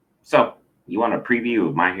So, you want a preview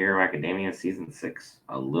of My Hero Academia Season 6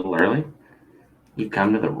 a little early? You've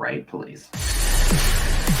come to the right place.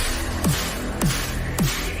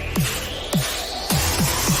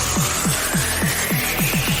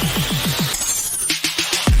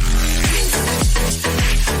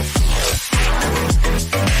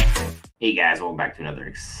 Hey guys, welcome back to another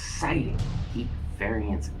exciting Geek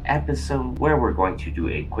Variants episode where we're going to do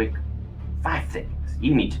a quick 5 things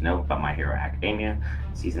you need to know about My Hero Academia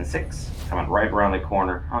Season 6, coming right around the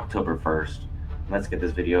corner, October 1st. Let's get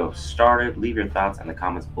this video started. Leave your thoughts in the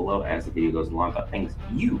comments below as the video goes along about things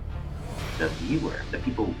you, the viewer, the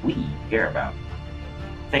people we care about,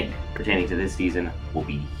 think pertaining to this season will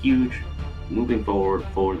be huge moving forward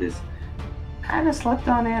for this kind of slept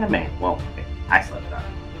on anime. Well, okay, I slept on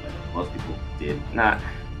it, but most people did not.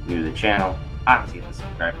 New to the channel, obviously hit the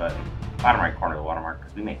subscribe button, bottom right corner of the watermark,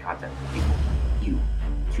 because we make content for people you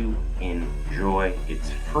to enjoy. It's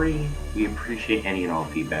free. We appreciate any and all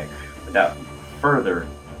feedback. Without further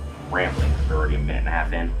rambling, we're already a minute and a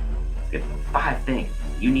half in. Let's get the 5 things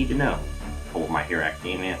you need to know for My Hero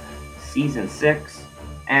Academia Season 6,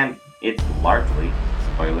 and it's largely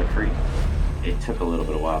spoiler free. It took a little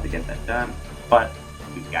bit of while to get that done, but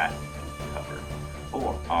we've got it covered.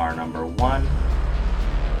 For our number 1,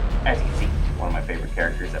 as you can see, one of my favorite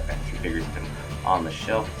characters. I've got 2 figures of him on the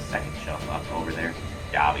shelf, second shelf up over there,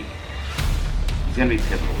 Dabi. He's going to be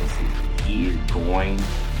pivotal this season. He is going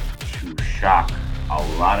to shock a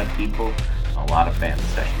lot of people, a lot of fans,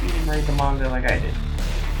 especially if you didn't read the manga like I did.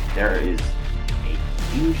 There is a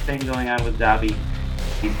huge thing going on with Dabi.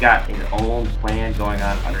 He's got his own plan going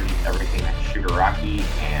on underneath everything that Shigaraki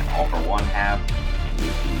and All For One have, and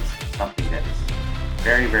he's something that is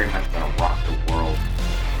very, very much going to rock the world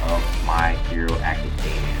of My Hero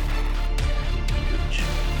Academia. Huge.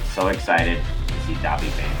 So excited to see Dabi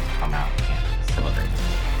fans come out and celebrate.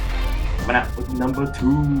 Coming out with number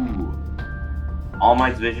 2. All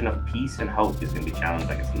Might's vision of peace and hope is going to be challenged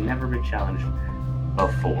like it's never been challenged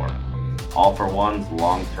before. All For One's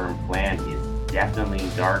long-term plan is definitely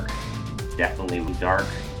dark, it's definitely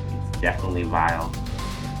vile,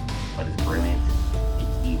 but it's brilliant,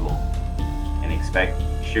 it's evil. And expect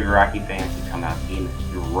Shigaraki fans to come out in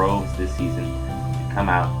droves this season, to come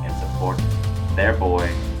out and support their boy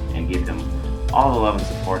and give him all the love and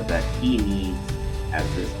support that he needs, as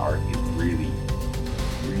this arc is really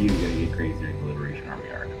going to get crazy during the Liberation Army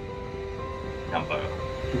arc. Number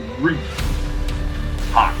 3.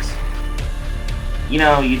 Hawks. You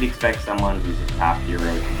know, you'd expect someone who's a top hero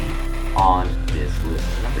to be on this list.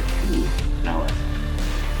 Number 2, no less.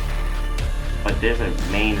 But there's a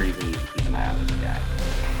main reason you should keep an eye on this guy.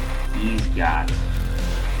 He's got a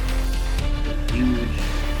huge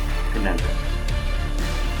conundrum.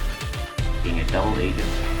 Being a double agent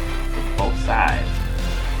with both sides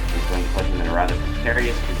is going to put him in a rather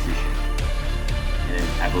precarious position. And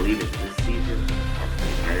I believe it's this season, or the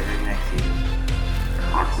very, very next season,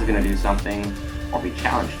 Hawks is going to do something, or be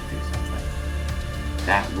challenged to do something,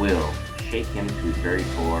 that will shake him to his very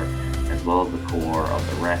core, as well as the core of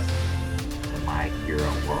the rest of the My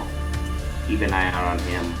Hero world. Keep an eye out on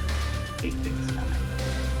him. Big things coming.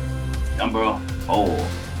 Number 4.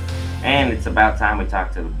 And it's about time we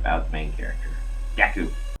talked about the main character, Deku,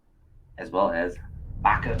 as well as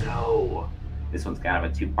Bakugo. This one's kind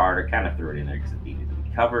of a 2-parter, kind of threw it in there because it needed to be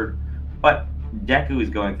covered. But Deku is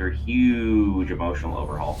going through a huge emotional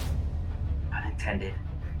overhaul, unintended,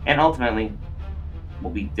 and ultimately will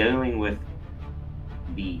be dealing with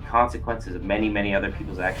the consequences of many, many other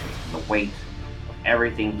people's actions, the weight of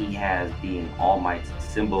everything he has being All Might's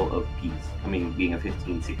symbol of peace. I mean, being a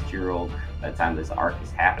 15, 16-year-old by the time this arc is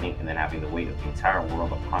happening, and then having the weight of the entire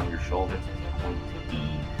world upon your shoulders is going to be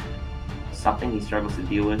something he struggles to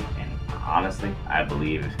deal with. And honestly, I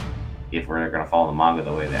believe if we're going to follow the manga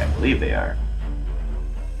the way that I believe they are,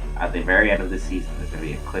 at the very end of this season, there's going to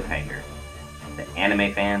be a cliffhanger that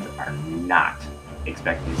anime fans are not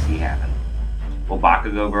expecting to see happen. Will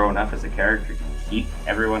Bakugo grow enough as a character to keep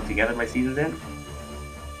everyone together by season's end?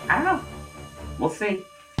 I don't know. We'll see.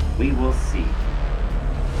 We will see.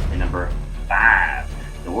 And number 5,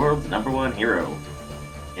 the world's number 1 hero,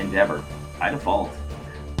 Endeavor, by default.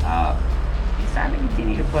 It's time to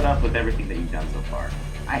continue to put up with everything that you've done so far.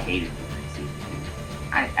 I hated you in season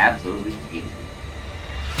 2. I absolutely hated you.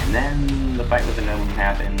 And then the fight with the gnome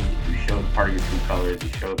happened. You showed part of your true colors. You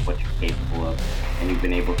showed what you're capable of, and you've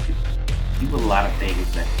been able to do a lot of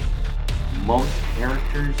things that most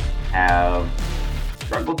characters have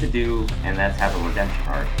struggled to do, and that's have a redemption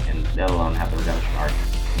arc, and let alone have the redemption arc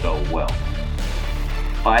go well.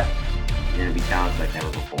 But you're going to be challenged like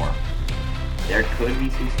never before. There could be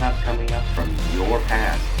some stuff coming up from your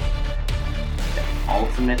past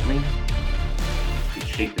ultimately could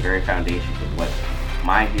shake the very foundations of what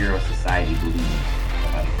My Hero Society believes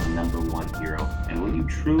about its number one hero. And will you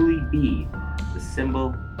truly be the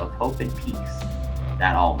symbol of hope and peace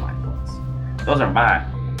that All Might was? Those are my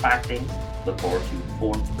 5 things. Look forward to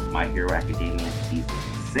 4th My Hero Academia Season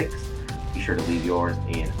 6. Be sure to leave yours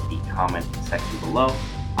in the comment section below.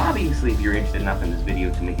 Obviously, if you're interested enough in this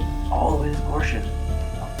video to make it all the way to this portion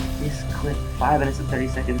of this clip, 5 minutes and 30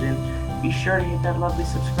 seconds in, be sure to hit that lovely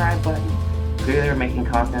subscribe button. Clearly, we're making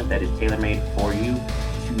content that is tailor-made for you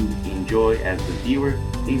to enjoy as the viewer.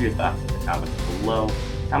 Leave your thoughts in the comments below.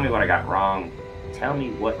 Tell me what I got wrong. Tell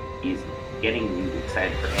me what is getting you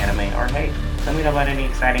excited for anime, or hey, tell me about any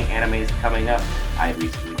exciting animes coming up. I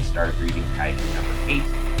recently started reading Kaiju number 8,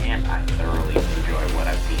 and I thoroughly enjoy what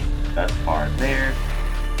I've seen thus far there.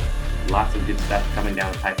 Lots of good stuff coming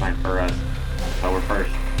down the pipeline for us. October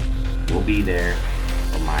 1st, we'll be there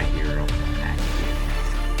for My Hero Academia.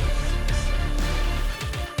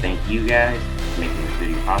 Thank you guys for making this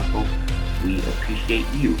video possible. We appreciate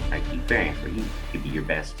you. I keep bearing for you to be your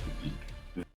best geek.